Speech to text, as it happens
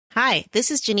Hi,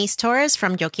 this is Janice Torres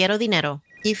from Yo Quiero Dinero.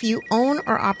 If you own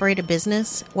or operate a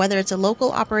business, whether it's a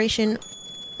local operation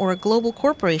or a global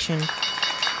corporation,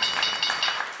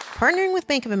 partnering with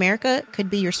Bank of America could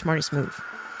be your smartest move.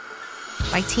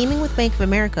 By teaming with Bank of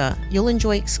America, you'll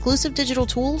enjoy exclusive digital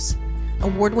tools,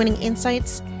 award-winning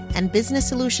insights, and business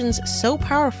solutions so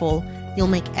powerful, you'll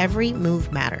make every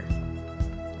move matter.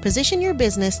 Position your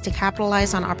business to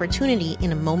capitalize on opportunity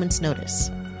in a moment's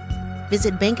notice.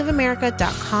 Visit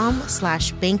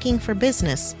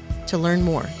bankofamerica.com/bankingforbusiness to learn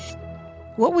more.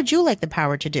 What would you like the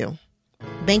power to do?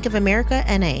 Bank of America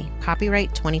N.A.,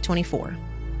 copyright 2024.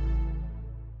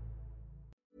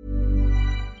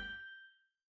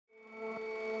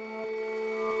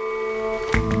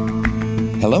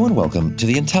 Hello and welcome to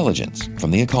The Intelligence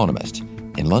from The Economist.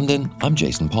 In London, I'm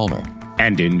Jason Palmer.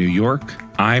 And in New York,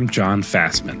 I'm John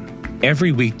Fassman.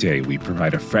 Every weekday, we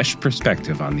provide a fresh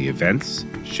perspective on the events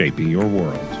shaping your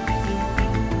world.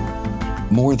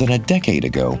 More than a decade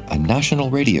ago, a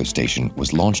national radio station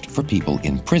was launched for people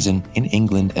in prison in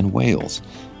England and Wales.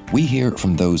 We hear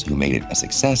from those who made it a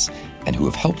success and who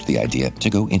have helped the idea to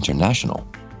go international.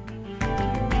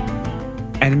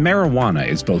 And marijuana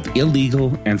is both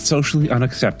illegal and socially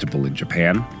unacceptable in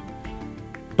Japan.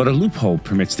 But a loophole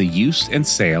permits the use and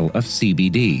sale of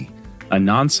CBD, a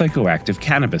non-psychoactive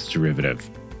cannabis derivative.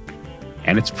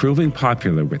 And it's proving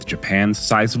popular with Japan's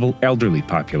sizable elderly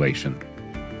population.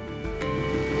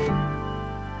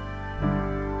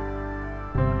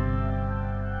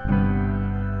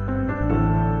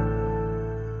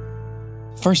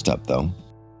 First up, though,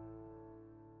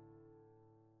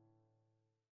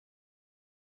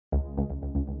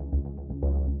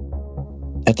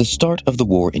 at the start of the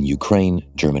war in Ukraine,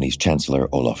 Germany's Chancellor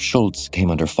Olaf Scholz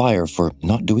came under fire for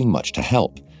not doing much to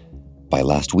help. By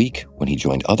last week, when he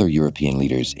joined other European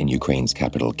leaders in Ukraine's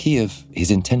capital Kiev, his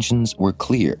intentions were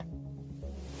clear.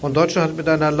 Und Deutschland hat mit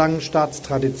einer langen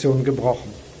Staatstradition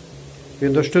gebrochen. Wir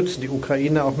unterstützen die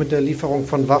Ukraine auch mit der Lieferung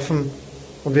von Waffen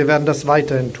und wir werden das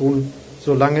weiterhin tun,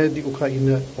 solange die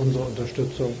Ukraine unsere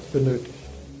Unterstützung benötigt.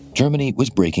 Germany was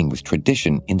breaking with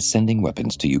tradition in sending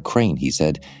weapons to Ukraine, he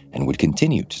said, and would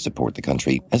continue to support the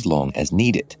country as long as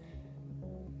needed.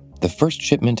 The first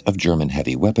shipment of German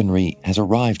heavy weaponry has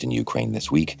arrived in Ukraine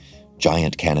this week,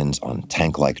 giant cannons on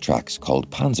tank-like tracks called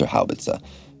Panzerhaubitze,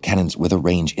 cannons with a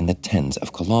range in the tens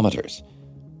of kilometers.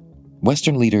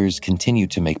 Western leaders continue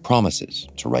to make promises,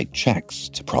 to write checks,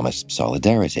 to promise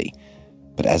solidarity.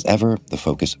 But as ever, the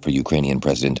focus for Ukrainian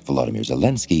President Volodymyr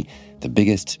Zelensky, the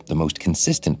biggest, the most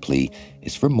consistent plea,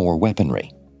 is for more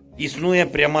weaponry. Існує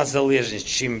пряма залежність.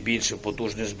 Чим більше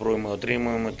потужної зброї ми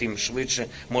отримуємо, тим швидше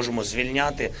можемо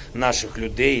звільняти наших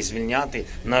людей і звільняти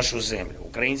нашу землю.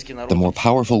 Український народ... The more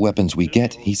powerful weapons we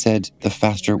get, he said, the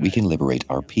faster we can liberate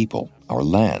our people, our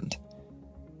land.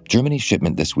 Germany's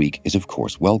shipment this week is of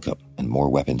course welcome, and more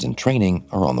weapons and training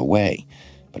are on the way.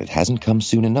 But it hasn't come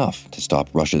soon enough to stop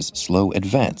Russia's slow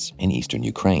advance in eastern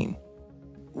Ukraine.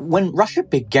 When Russia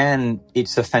began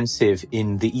its offensive in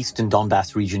the eastern Donbas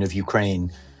region of Ukraine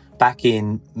back in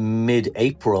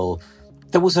mid-April,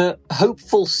 there was a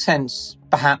hopeful sense,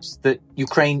 perhaps, that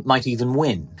Ukraine might even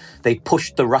win. They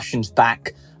pushed the Russians back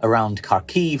around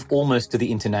Kharkiv, almost to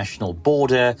the international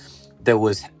border. There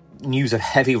was news of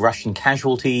heavy Russian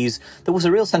casualties. There was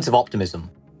a real sense of optimism.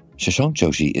 Shashank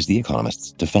Joshi is The Economist's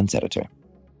defense editor.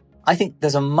 I think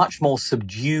there's a much more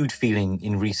subdued feeling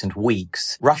in recent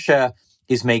weeks. Russia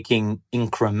is making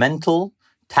incremental,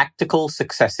 tactical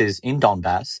successes in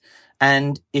Donbas.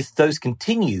 And if those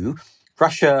continue,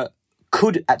 Russia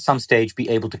could at some stage be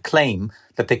able to claim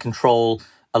that they control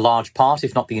a large part,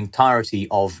 if not the entirety,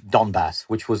 of Donbas,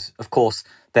 which was, of course,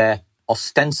 their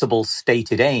ostensible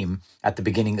stated aim at the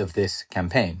beginning of this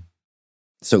campaign.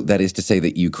 So that is to say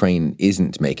that Ukraine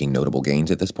isn't making notable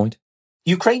gains at this point?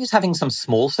 Ukraine is having some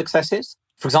small successes.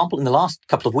 For example, in the last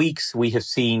couple of weeks, we have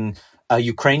seen a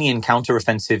Ukrainian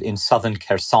counteroffensive in southern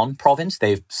Kherson province.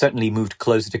 They've certainly moved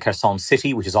closer to Kherson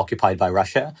city, which is occupied by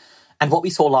Russia. And what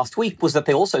we saw last week was that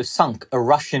they also sunk a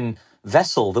Russian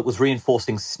vessel that was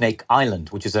reinforcing Snake Island,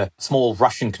 which is a small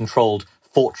Russian-controlled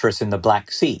fortress in the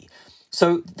Black Sea.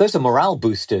 So those are morale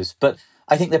boosters, but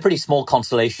I think they're pretty small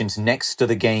consolations next to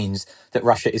the gains that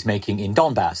Russia is making in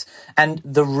Donbas. And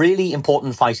the really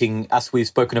important fighting, as we've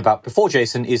spoken about before,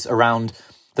 Jason, is around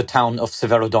the town of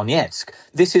Severodonetsk.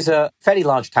 This is a fairly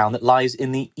large town that lies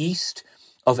in the east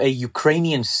of a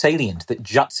Ukrainian salient that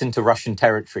juts into Russian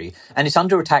territory, and it's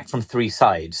under attack from three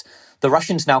sides. The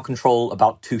Russians now control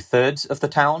about 2/3 of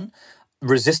the town.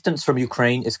 Resistance from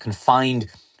Ukraine is confined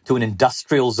to an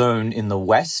industrial zone in the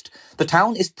west. The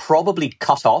town is probably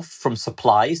cut off from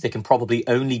supplies. They can probably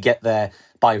only get there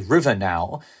by river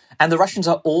now. And the Russians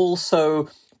are also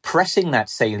pressing that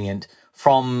salient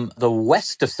from the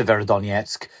west of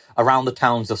Severodonetsk around the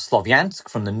towns of Slovyansk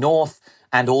from the north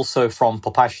and also from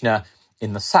Popashna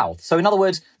in the south. So in other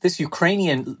words, this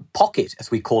Ukrainian pocket,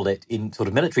 as we call it in sort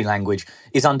of military language,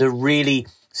 is under really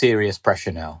serious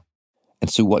pressure now. And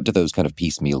so what do those kind of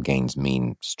piecemeal gains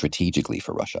mean strategically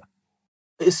for Russia?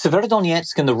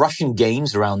 Severodonetsk and the Russian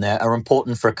gains around there are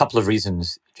important for a couple of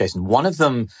reasons, Jason. One of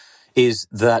them is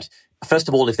that, first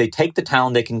of all, if they take the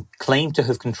town, they can claim to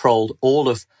have controlled all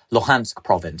of Luhansk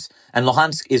province. And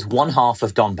Luhansk is one half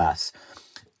of Donbas.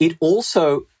 It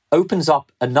also opens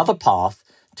up another path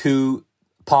to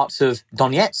parts of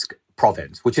Donetsk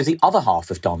province, which is the other half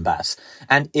of Donbas.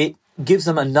 And it gives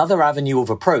them another avenue of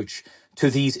approach to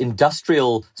these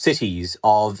industrial cities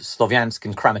of Slovyansk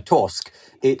and Kramatorsk.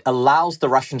 It allows the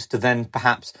Russians to then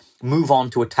perhaps move on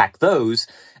to attack those.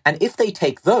 And if they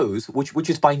take those, which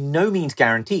is by no means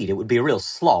guaranteed, it would be a real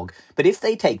slog, but if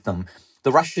they take them,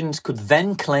 the Russians could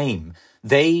then claim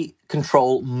they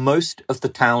control most of the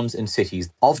towns and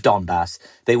cities of Donbas.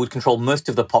 They would control most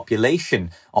of the population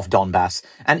of Donbas.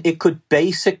 And it could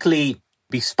basically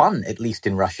be spun, at least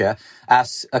in Russia,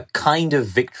 as a kind of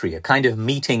victory, a kind of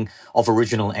meeting of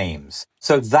original aims.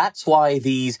 So that's why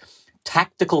these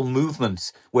tactical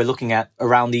movements we're looking at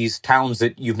around these towns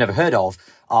that you've never heard of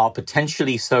are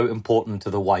potentially so important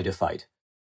to the wider fight.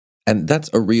 And that's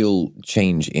a real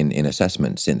change in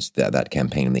assessment since that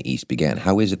campaign in the East began.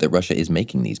 How is it that Russia is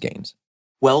making these gains?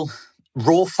 Well,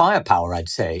 raw firepower, I'd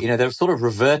say. They're sort of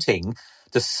reverting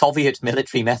to Soviet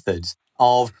military methods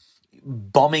of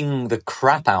bombing the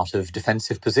crap out of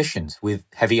defensive positions with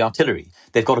heavy artillery.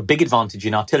 They've got a big advantage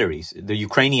in artillery. The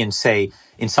Ukrainians say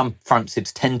in some fronts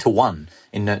it's 10-1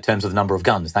 in terms of the number of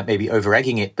guns. That may be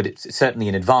over-egging it, but it's certainly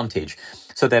an advantage.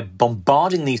 So they're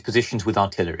bombarding these positions with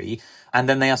artillery, and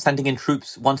then they are sending in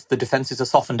troops once the defenses are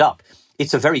softened up.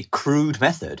 It's a very crude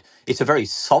method. It's a very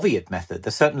Soviet method.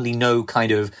 There's certainly no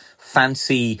kind of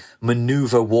fancy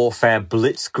maneuver warfare,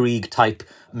 blitzkrieg type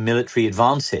military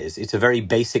advances. It's a very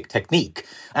basic technique.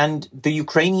 And the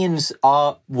Ukrainians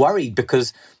are worried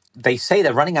because they say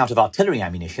they're running out of artillery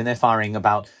ammunition. They're firing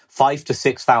about 5,000 to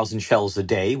 6,000 shells a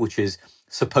day, which is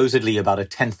supposedly about a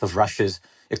tenth of Russia's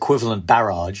equivalent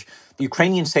barrage. The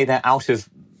Ukrainians say they're out of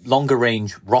longer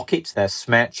range rockets, they're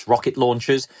Smerch rocket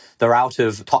launchers, they're out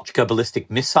of Tochka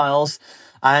ballistic missiles,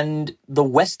 and the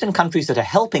Western countries that are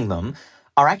helping them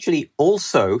are actually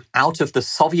also out of the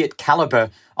Soviet caliber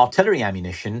artillery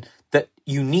ammunition that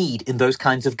you need in those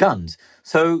kinds of guns.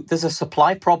 So there's a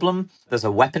supply problem, there's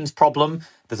a weapons problem,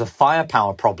 there's a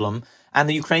firepower problem, and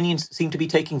the Ukrainians seem to be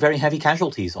taking very heavy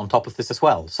casualties on top of this as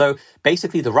well. So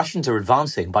basically the Russians are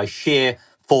advancing by sheer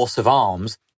force of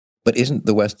arms. But isn't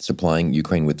the West supplying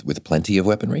Ukraine with plenty of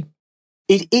weaponry?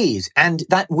 It is, and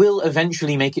that will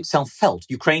eventually make itself felt.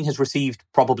 Ukraine has received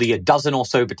probably a dozen or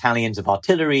so battalions of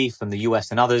artillery from the US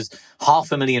and others,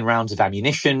 500,000 rounds of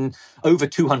ammunition, over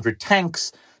 200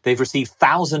 tanks. They've received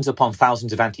thousands upon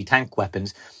thousands of anti-tank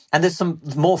weapons. And there's some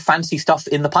more fancy stuff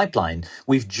in the pipeline.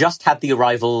 We've just had the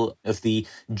arrival of the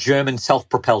German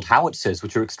self-propelled howitzers,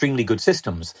 which are extremely good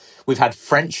systems. We've had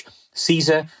French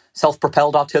Caesar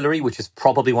self-propelled artillery, which is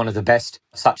probably one of the best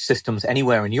such systems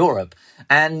anywhere in Europe.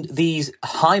 And these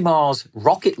HIMARS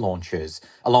rocket launchers,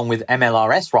 along with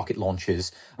MLRS rocket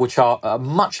launchers, which are a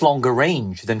much longer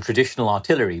range than traditional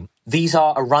artillery. These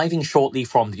are arriving shortly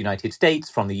from the United States,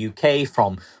 from the UK,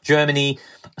 from Germany.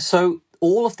 So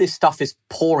all of this stuff is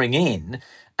pouring in,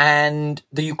 and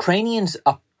the Ukrainians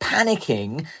are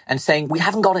panicking and saying, we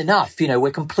haven't got enough,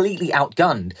 we're completely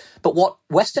outgunned. But what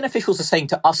Western officials are saying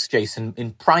to us, Jason,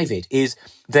 in private, is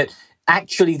that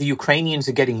actually the Ukrainians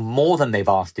are getting more than they've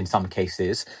asked in some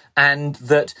cases, and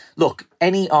that, look,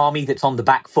 any army that's on the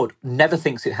back foot never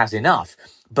thinks it has enough.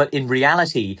 But in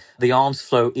reality, the arms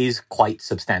flow is quite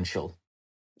substantial.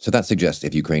 So that suggests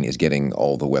if Ukraine is getting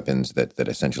all the weapons that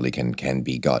essentially can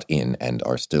be got in and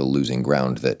are still losing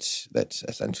ground, that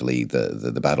essentially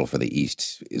the battle for the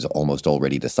East is almost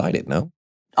already decided, no?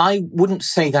 I wouldn't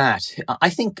say that.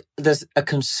 I think there's a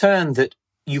concern that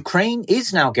Ukraine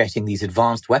is now getting these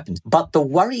advanced weapons, but the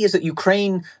worry is that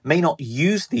Ukraine may not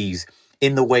use these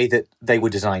in the way that they were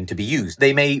designed to be used.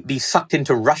 They may be sucked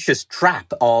into Russia's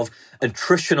trap of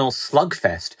attritional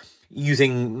slugfest,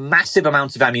 using massive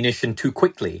amounts of ammunition too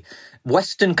quickly.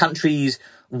 Western countries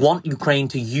want Ukraine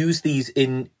to use these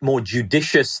in more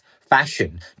judicious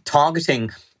fashion,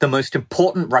 targeting the most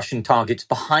important Russian targets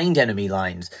behind enemy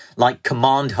lines, like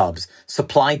command hubs,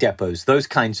 supply depots, those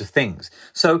kinds of things.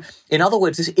 So, in other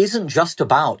words, this isn't just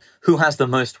about who has the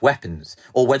most weapons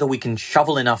or whether we can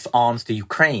shovel enough arms to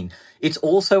Ukraine. It's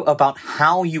also about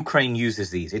how Ukraine uses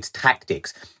these, its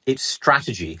tactics, its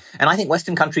strategy. And I think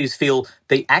Western countries feel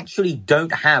they actually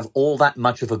don't have all that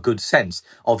much of a good sense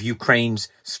of Ukraine's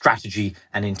strategy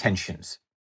and intentions.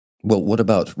 Well, what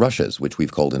about Russia's, which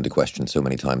we've called into question so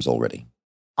many times already?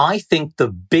 I think the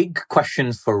big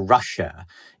question for Russia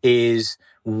is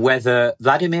whether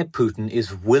Vladimir Putin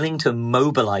is willing to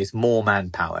mobilize more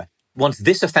manpower. Once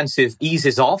this offensive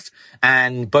eases off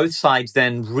and both sides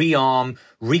then rearm,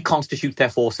 reconstitute their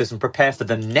forces and prepare for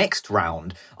the next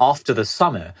round after the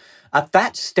summer, at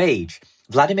that stage,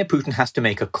 Vladimir Putin has to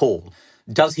make a call.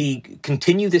 Does he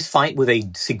continue this fight with a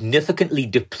significantly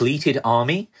depleted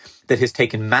army that has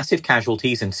taken massive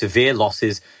casualties and severe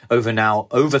losses over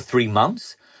 3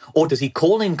 months? Or does he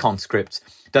call in conscripts?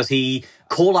 Does he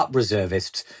call up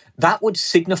reservists? That would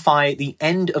signify the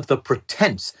end of the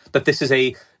pretense that this is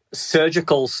a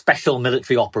surgical special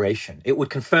military operation. It would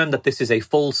confirm that this is a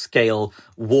full-scale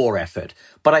war effort.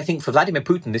 But I think for Vladimir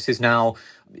Putin, this is now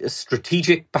a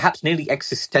strategic, perhaps nearly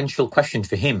existential question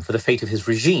for him, for the fate of his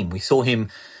regime. We saw him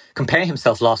compare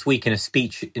himself last week in a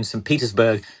speech in St.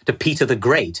 Petersburg to Peter the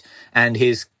Great and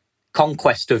his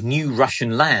conquest of new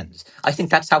Russian lands. I think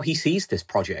that's how he sees this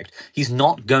project. He's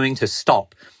not going to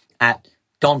stop at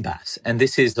Donbas, and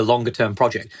this is the longer-term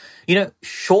project. You know,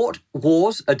 short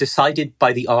wars are decided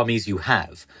by the armies you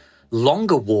have.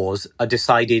 Longer wars are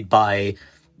decided by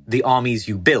the armies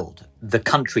you build, the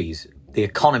countries, the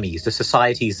economies, the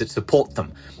societies that support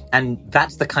them. And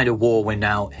that's the kind of war we're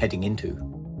now heading into.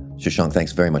 Shashank,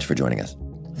 thanks very much for joining us.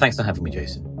 Thanks for having me,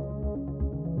 Jason.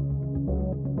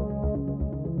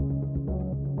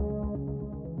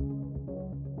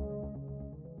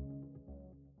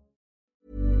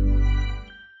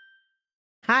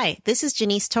 Hi, this is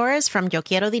Janice Torres from Yo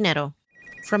Quiero Dinero.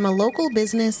 From a local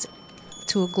business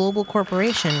to a global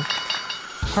corporation,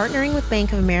 partnering with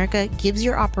Bank of America gives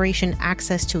your operation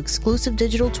access to exclusive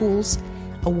digital tools,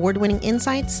 award-winning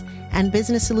insights, and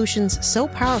business solutions so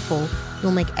powerful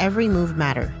you'll make every move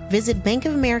matter. Visit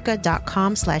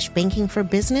bankofamerica.com/banking for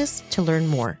business to learn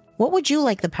more. What would you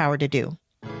like the power to do?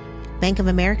 Bank of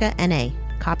America, N.A.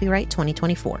 Copyright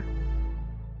 2024.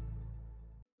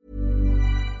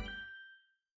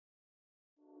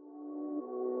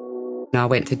 I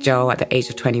went to jail at the age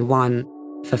of 21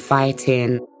 for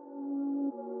fighting.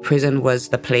 Prison was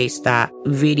the place that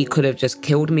really could have just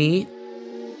killed me.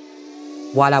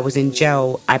 While I was in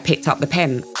jail, I picked up the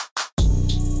pen.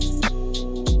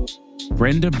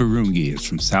 Brenda Burungi is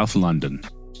from South London.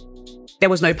 There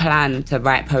was no plan to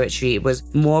write poetry. It was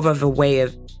more of a way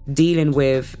of dealing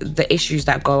with the issues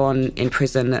that go on in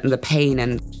prison and the pain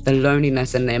and the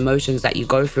loneliness and the emotions that you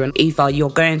go through. And either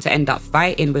you're going to end up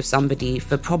fighting with somebody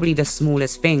for probably the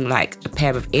smallest thing, like a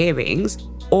pair of earrings,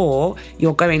 or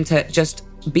you're going to just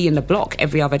be in the block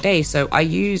every other day. So I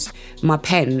used my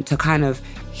pen to kind of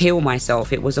heal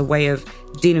myself. It was a way of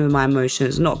dealing with my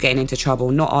emotions, not getting into trouble,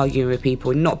 not arguing with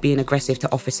people, not being aggressive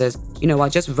to officers. You know, I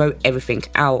just wrote everything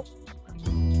out.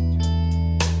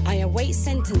 I await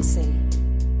sentencing.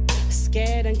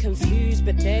 Scared and confused,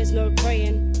 but there's no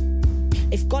praying.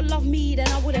 If God loved me, then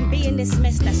I wouldn't be in this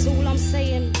mess. That's all I'm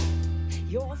saying.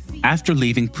 After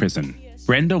leaving prison,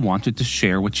 Brenda wanted to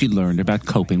share what she learned about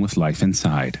coping with life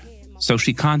inside. So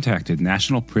she contacted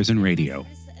National Prison Radio,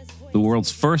 the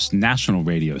world's first national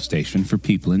radio station for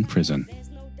people in prison.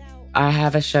 I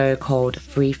have a show called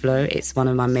Free Flow. It's one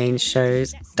of my main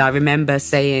shows. I remember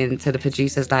saying to the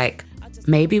producers, like,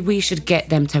 maybe we should get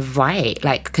them to write.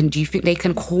 Like, do you think they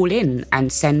can call in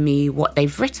and send me what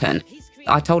they've written?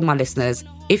 I told my listeners,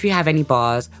 if you have any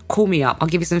bars, call me up. I'll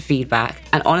give you some feedback.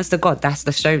 And honest to God, that's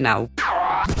the show now.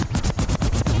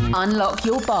 Unlock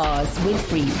your bars with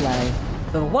Free Flow.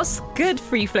 But what's good,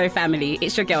 Free Flow family?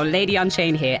 It's your girl, Lady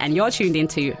Unchained here, and you're tuned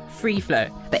into Free Flow,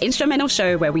 the instrumental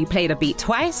show where we play the beat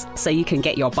twice so you can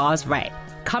get your bars right.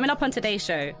 Coming up on today's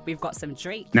show, we've got some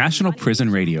Drake. National Prison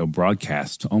Radio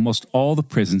broadcasts to almost all the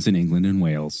prisons in England and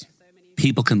Wales.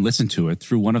 People can listen to it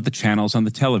through one of the channels on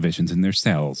the televisions in their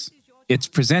cells. It's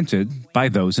presented by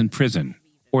those in prison,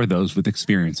 or those with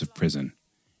experience of prison.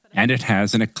 And it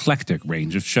has an eclectic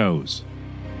range of shows.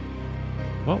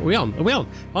 What are we on? Are we on?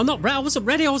 Oh, not ready. I wasn't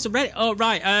ready. Oh,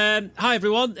 right. Hi,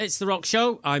 everyone. It's The Rock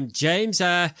Show. I'm James.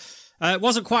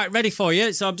 Wasn't quite ready for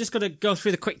you, so I'm just going to go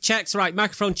through the quick checks. Right,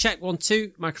 microphone check. 1,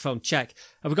 2. Microphone check.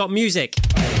 Have we got music?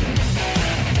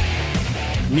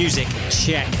 Music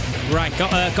check. Right,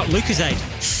 got Lucasade.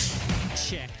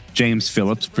 Check. James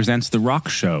Phillips presents The Rock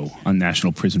Show on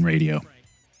National Prison Radio.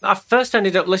 I first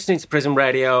ended up listening to Prison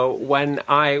Radio when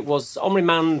I was on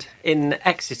remand in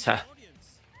Exeter.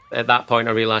 At that point,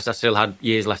 I realised I still had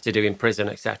years left to do in prison,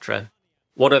 etc.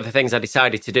 One of the things I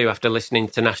decided to do after listening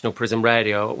to National Prison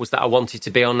Radio was that I wanted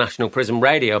to be on National Prison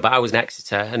Radio, but I was in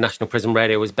Exeter, and National Prison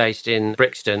Radio was based in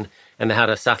Brixton, and they had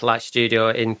a satellite studio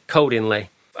in Codingley.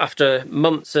 After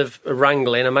months of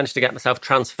wrangling, I managed to get myself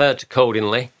transferred to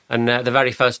Codingley. And the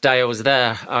very first day I was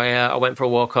there, I went for a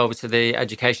walk over to the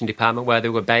education department where they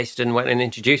were based and went and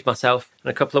introduced myself.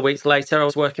 And a couple of weeks later, I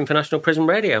was working for National Prison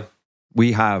Radio.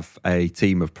 We have a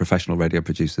team of professional radio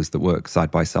producers that work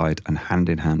side by side and hand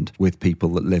in hand with people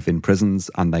that live in prisons,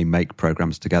 and they make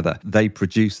programmes together. They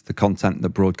produce the content that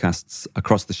broadcasts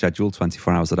across the schedule,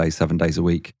 24 hours a day, 7 days a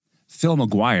week. Phil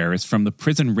McGuire is from the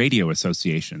Prison Radio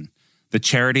Association, the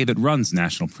charity that runs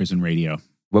National Prison Radio.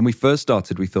 When we first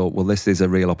started, we thought, well, this is a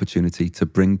real opportunity to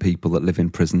bring people that live in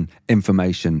prison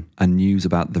information and news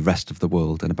about the rest of the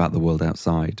world and about the world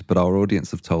outside. But our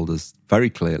audience have told us very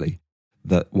clearly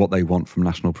that what they want from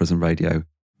National Prison Radio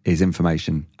is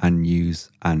information and news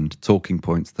and talking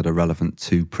points that are relevant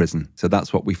to prison. So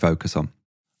that's what we focus on.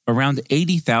 Around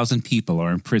 80,000 people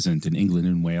are imprisoned in England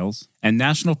and Wales, and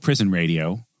National Prison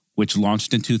Radio, which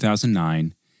launched in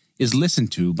 2009, is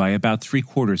listened to by about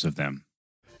 3/4 of them.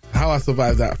 How I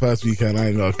survived that first weekend, I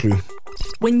ain't got a clue.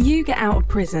 When you get out of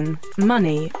prison,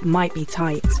 money might be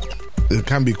tight. It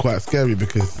can be quite scary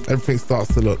because everything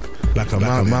starts to look like a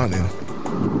mountain.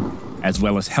 As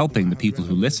well as helping the people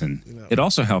who listen, it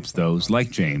also helps those like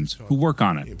James who work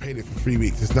on it. You paid it for 3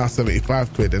 weeks, it's now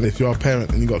 75 quid, and if you're a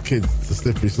parent and you got kids, it's a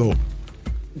slippery slope.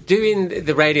 Doing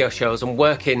the radio shows and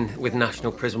working with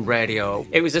National Prison Radio,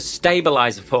 it was a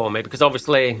stabiliser for me because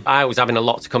obviously I was having a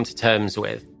lot to come to terms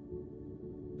with.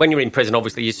 When you're in prison,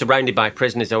 obviously, you're surrounded by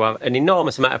prisoners who have an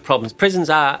enormous amount of problems. Prisons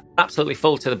are absolutely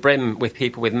full to the brim with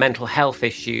people with mental health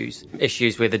issues,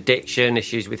 issues with addiction,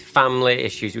 issues with family,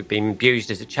 issues with being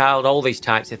abused as a child, all these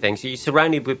types of things. So you're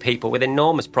surrounded with people with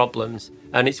enormous problems,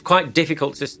 and it's quite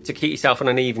difficult to keep yourself on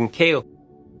an even keel.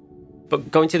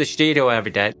 But going to the studio every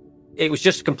day, it was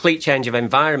just a complete change of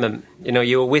environment. You know,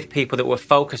 you were with people that were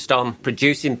focused on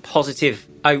producing positive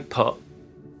output.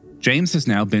 James has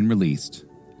now been released,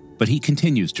 but he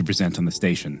continues to present on the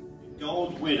station.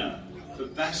 Gold winner for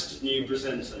Best New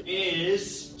Presenter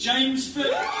is James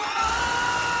Phillips.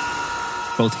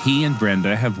 Both he and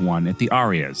Brenda have won at the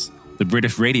Arias, the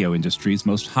British radio industry's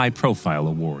most high-profile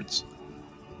awards.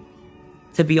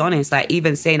 To be honest, like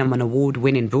even saying I'm an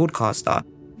award-winning broadcaster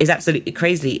is absolutely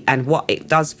crazy. And what it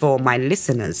does for my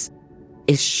listeners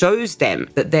is shows them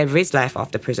that there is life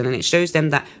after prison, and it shows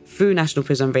them that through National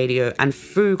Prison Radio and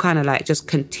through kind of like just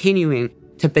continuing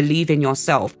to believe in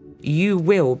yourself, you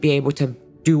will be able to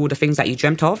do all the things that you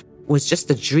dreamt of. It was just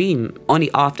a dream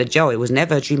only after jail. It was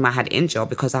never a dream I had in jail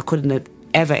because I couldn't have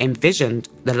ever envisioned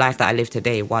the life that I live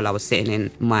today while I was sitting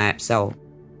in my cell.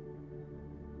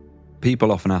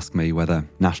 People often ask me whether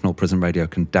National Prison Radio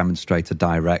can demonstrate a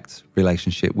direct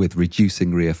relationship with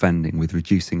reducing reoffending, with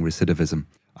reducing recidivism.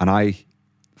 And I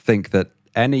think that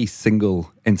any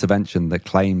single intervention that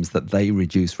claims that they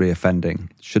reduce reoffending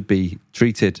should be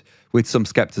treated with some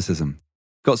scepticism.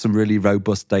 Got some really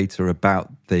robust data about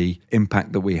the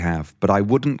impact that we have, but I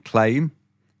wouldn't claim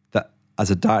that as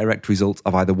a direct result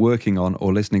of either working on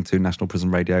or listening to National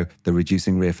Prison Radio, the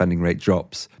reducing reoffending rate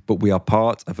drops. But we are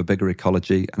part of a bigger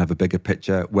ecology and of a bigger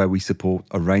picture where we support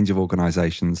a range of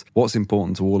organisations. What's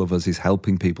important to all of us is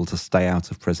helping people to stay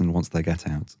out of prison once they get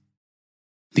out.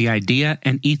 The idea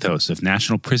and ethos of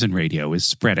National Prison Radio is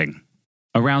spreading.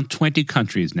 Around 20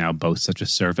 countries now boast such a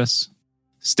service.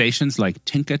 Stations like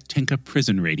Tinka Tinka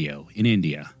Prison Radio in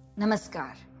India.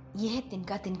 Namaskar. Ye hai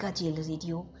Tinka Tinka Jail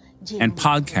Radio. And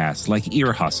podcasts like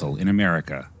Ear Hustle in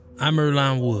America. I'm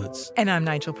Erlan Woods. And I'm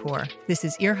Nigel Poor. This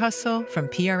is Ear Hustle from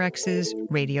PRX's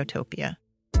Radiotopia.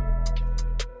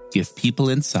 Give people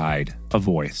inside a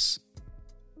voice.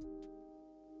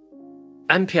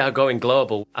 NPR going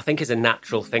global, I think, is a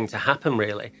natural thing to happen,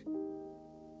 really.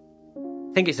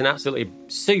 I think it's an absolutely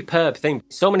superb thing.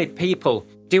 So many people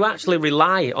do actually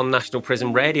rely on National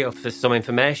Prison Radio for some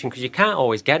information because you can't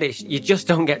always get it. You just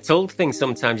don't get told things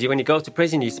sometimes. When you go to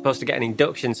prison, you're supposed to get an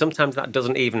induction. Sometimes that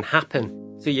doesn't even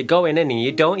happen. So you're going in and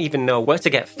you don't even know where to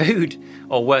get food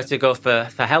or where to go for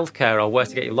healthcare or where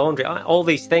to get your laundry. All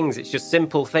these things, it's just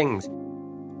simple things.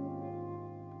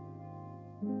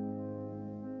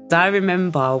 I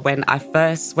remember when I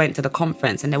first went to the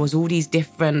conference and there was all these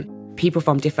different people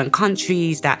from different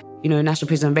countries that, you know, National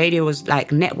Prison Radio was like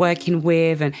networking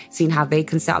with and seeing how they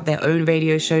can set up their own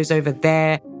radio shows over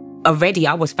there. Already,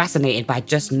 I was fascinated by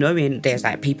just knowing there's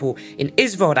like people in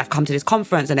Israel that have come to this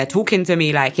conference and they're talking to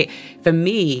me. Like, for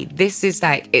me, this is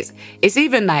like, it's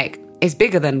even like, it's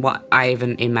bigger than what I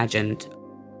even imagined.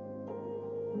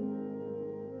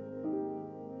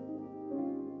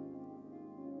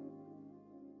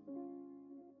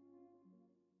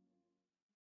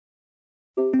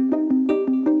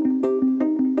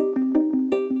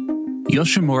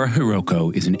 Yoshimura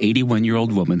Hiroko is an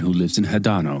 81-year-old woman who lives in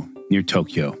Hadano, near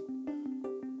Tokyo.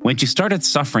 When she started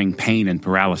suffering pain and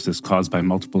paralysis caused by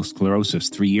multiple sclerosis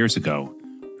 3 years ago,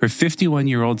 her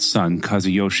 51-year-old son,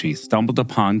 Kazuyoshi, stumbled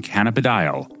upon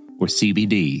cannabidiol, or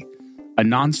CBD, a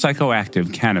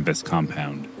non-psychoactive cannabis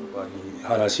compound.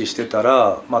 話してた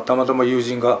ら、たまたま友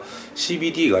人が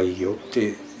CBD がいいよっ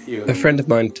て A friend of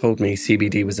mine told me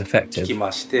CBD was effective,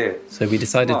 so we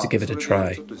decided to give it a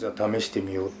try.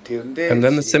 And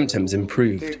then the symptoms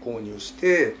improved.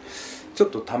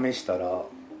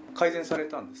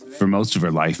 For most of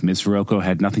her life, Ms. Hiroko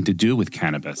had nothing to do with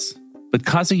cannabis. But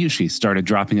Kazuyoshi started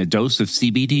dropping a dose of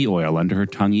CBD oil under her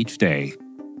tongue each day.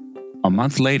 A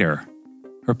month later,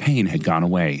 her pain had gone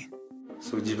away.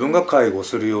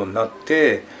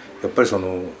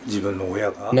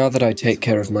 Now that I take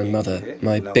care of my mother,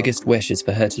 my biggest wish is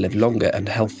for her to live longer and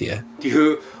healthier.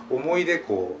 With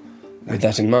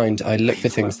that in mind, I look for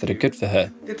things that are good for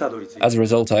her. As a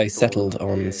result, I settled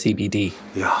on CBD.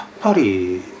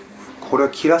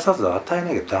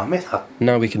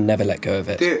 Now we can never let go of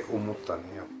it.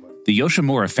 The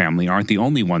Yoshimura family aren't the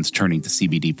only ones turning to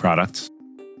CBD products.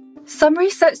 Some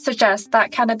research suggests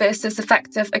that cannabis is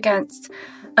effective against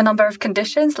a number of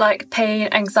conditions like pain,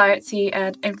 anxiety,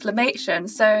 and inflammation.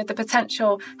 So the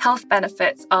potential health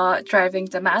benefits are driving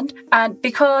demand. And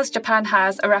because Japan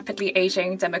has a rapidly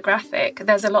aging demographic,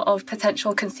 there's a lot of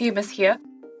potential consumers here.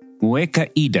 Mueka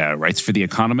Ida writes for The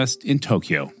Economist in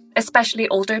Tokyo. Especially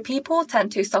older people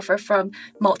tend to suffer from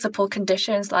multiple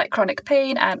conditions like chronic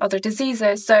pain and other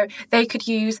diseases. So they could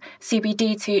use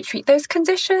CBD to treat those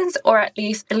conditions or at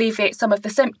least alleviate some of the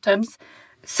symptoms.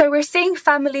 So we're seeing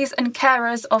families and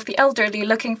carers of the elderly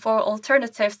looking for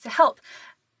alternatives to help.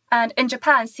 And in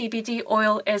Japan, CBD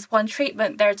oil is one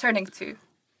treatment they're turning to.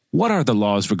 What are the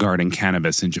laws regarding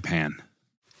cannabis in Japan?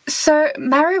 So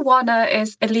marijuana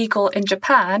is illegal in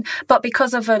Japan, but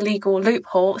because of a legal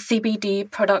loophole, CBD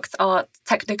products are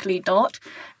technically not.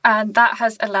 And that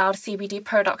has allowed CBD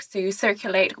products to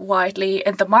circulate widely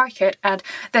in the market. And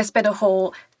there's been a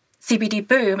whole CBD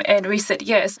boom in recent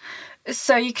years.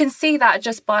 So you can see that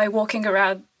just by walking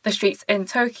around the streets in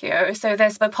Tokyo. So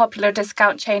there's a popular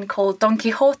discount chain called Don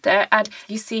Quixote, and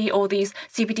you see all these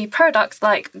CBD products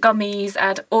like gummies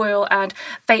and oil and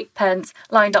vape pens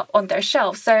lined up on their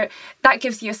shelves. So that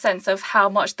gives you a sense of how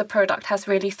much the product has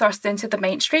really thrust into the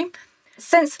mainstream.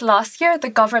 Since last year, the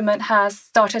government has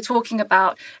started talking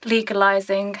about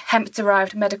legalizing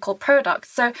hemp-derived medical products.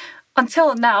 So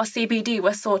until now, CBD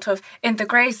was sort of in the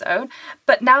grey zone,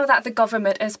 but now that the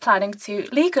government is planning to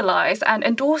legalize and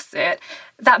endorse it,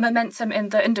 that momentum in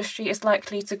the industry is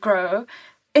likely to grow.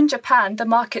 In Japan, the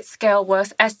market scale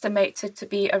was estimated to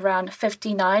be around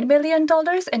 $59 million in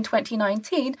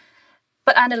 2019,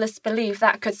 but analysts believe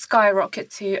that could skyrocket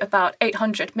to about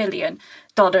 $800 million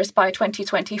by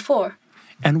 2024.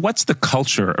 And what's the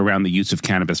culture around the use of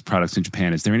cannabis products in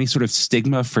Japan? Is there any sort of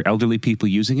stigma for elderly people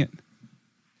using it?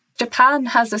 Japan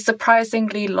has a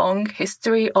surprisingly long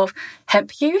history of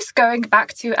hemp use, going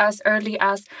back to as early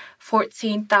as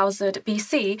 14,000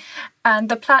 BC. And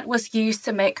the plant was used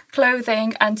to make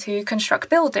clothing and to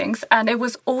construct buildings. And it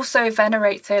was also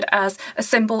venerated as a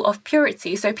symbol of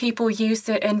purity. So people used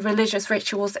it in religious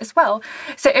rituals as well.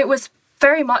 So it was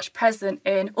very much present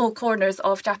in all corners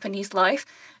of Japanese life.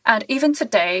 And even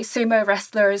today, sumo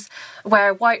wrestlers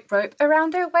wear white rope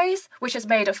around their waist, which is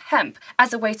made of hemp,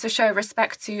 as a way to show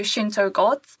respect to Shinto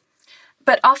gods.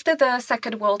 But after the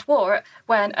Second World War,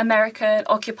 when American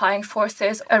occupying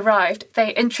forces arrived,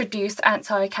 they introduced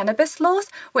anti-cannabis laws,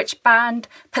 which banned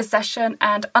possession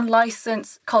and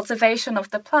unlicensed cultivation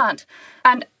of the plant.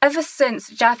 And ever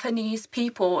since, Japanese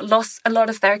people lost a lot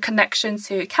of their connection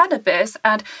to cannabis,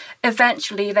 and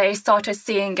eventually they started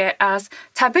seeing it as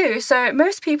taboo. So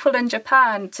most people in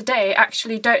Japan today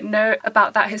actually don't know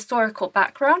about that historical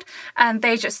background, and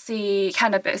they just see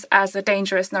cannabis as a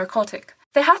dangerous narcotic.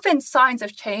 There have been signs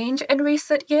of change in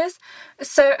recent years.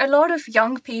 So a lot of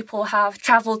young people have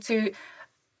traveled to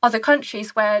other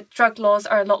countries where drug laws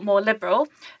are a lot more liberal.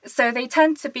 So they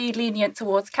tend to be lenient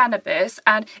towards cannabis.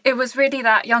 And it was really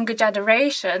that younger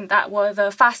generation that were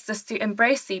the fastest to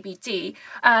embrace CBD.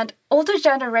 And older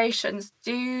generations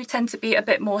do tend to be a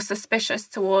bit more suspicious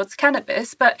towards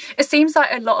cannabis. But it seems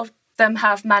like a lot of them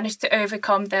have managed to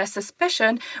overcome their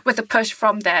suspicion with a push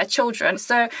from their children.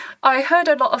 So I heard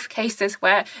a lot of cases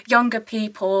where younger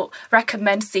people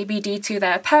recommend CBD to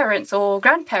their parents or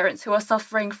grandparents who are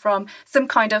suffering from some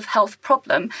kind of health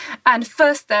problem. And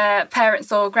first their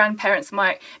parents or grandparents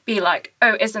might be like,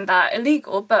 oh, isn't that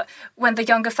illegal? But when the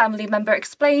younger family member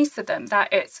explains to them that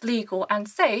it's legal and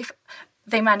safe,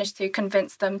 they manage to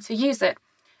convince them to use it.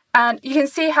 And you can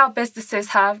see how businesses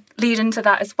have lead into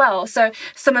that as well. So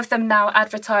some of them now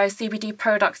advertise CBD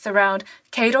products around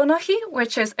Keiro no Hi,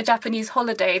 which is a Japanese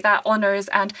holiday that honors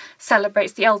and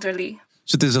celebrates the elderly.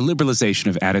 So there's a liberalization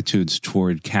of attitudes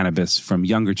toward cannabis from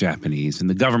younger Japanese, and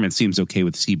the government seems okay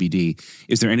with CBD.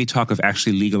 Is there any talk of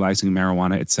actually legalizing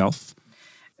marijuana itself?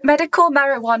 Medical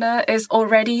marijuana is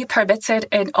already permitted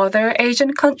in other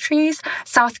Asian countries.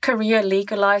 South Korea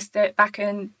legalized it back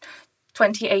in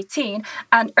 2018,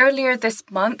 and earlier this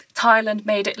month, Thailand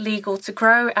made it legal to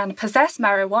grow and possess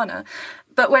marijuana.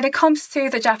 But when it comes to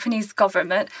the Japanese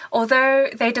government, although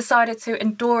they decided to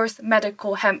endorse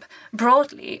medical hemp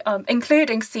broadly,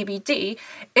 including CBD,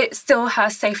 it still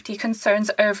has safety concerns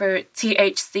over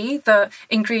THC, the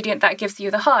ingredient that gives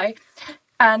you the high.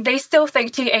 And they still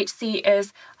think THC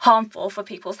is harmful for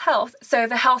people's health. So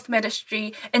the health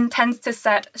ministry intends to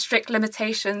set strict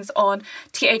limitations on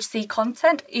THC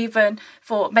content, even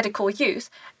for medical use.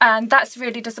 And that's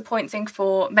really disappointing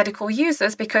for medical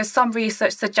users because some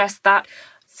research suggests that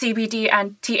CBD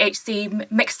and THC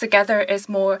mixed together is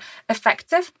more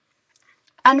effective.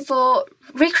 And for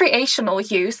recreational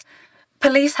use,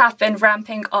 police have been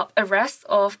ramping up arrests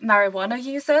of marijuana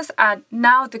users, and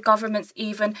now the government's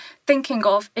even thinking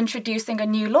of introducing a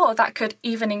new law that could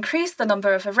even increase the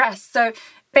number of arrests. So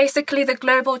basically, the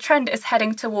global trend is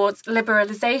heading towards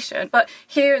liberalization, but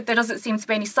here there doesn't seem to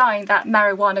be any sign that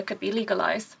marijuana could be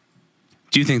legalized.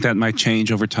 Do you think that might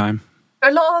change over time? A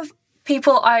lot of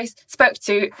people I spoke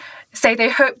to say they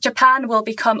hope Japan will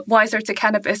become wiser to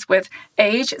cannabis with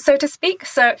age, so to speak.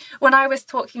 So when I was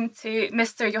talking to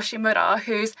Mr. Yoshimura,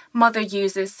 whose mother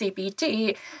uses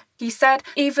CBD, he said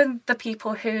even the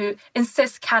people who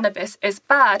insist cannabis is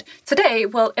bad today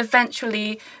will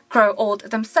eventually grow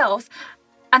old themselves.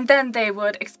 And then they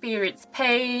would experience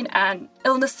pain and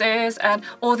illnesses and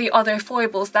all the other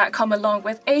foibles that come along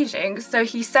with aging. So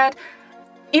he said,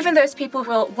 even those people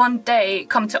will one day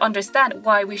come to understand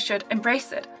why we should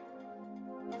embrace it.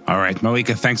 All right,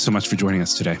 Moika, thanks so much for joining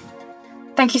us today.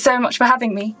 Thank you so much for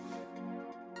having me.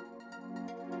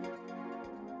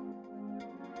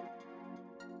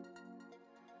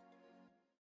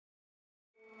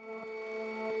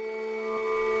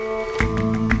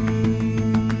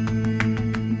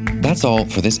 That's all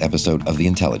for this episode of The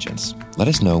Intelligence. Let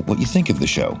us know what you think of the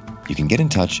show. You can get in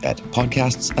touch at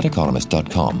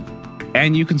podcasts@economist.com.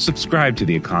 And you can subscribe to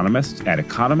The Economist at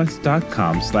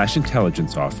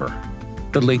economist.com/intelligence offer.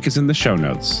 The link is in the show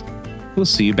notes. We'll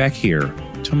see you back here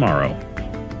tomorrow.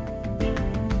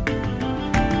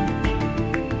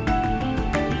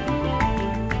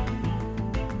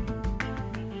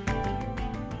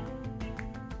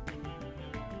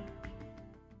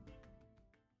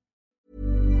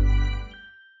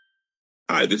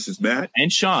 Hi, this is Matt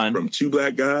and Sean from Two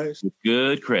Black Guys with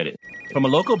Good Credit. From a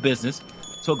local business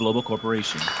to a global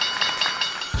corporation.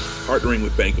 Partnering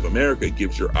with Bank of America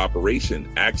gives your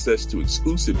operation access to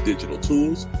exclusive digital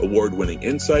tools, award-winning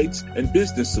insights, and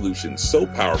business solutions so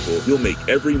powerful you'll make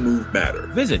every move matter.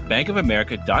 Visit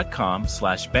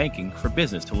bankofamerica.com/banking for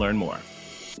business to learn more.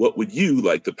 What would you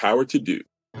like the power to do?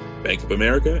 Bank of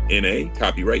America, N.A.,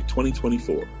 copyright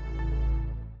 2024.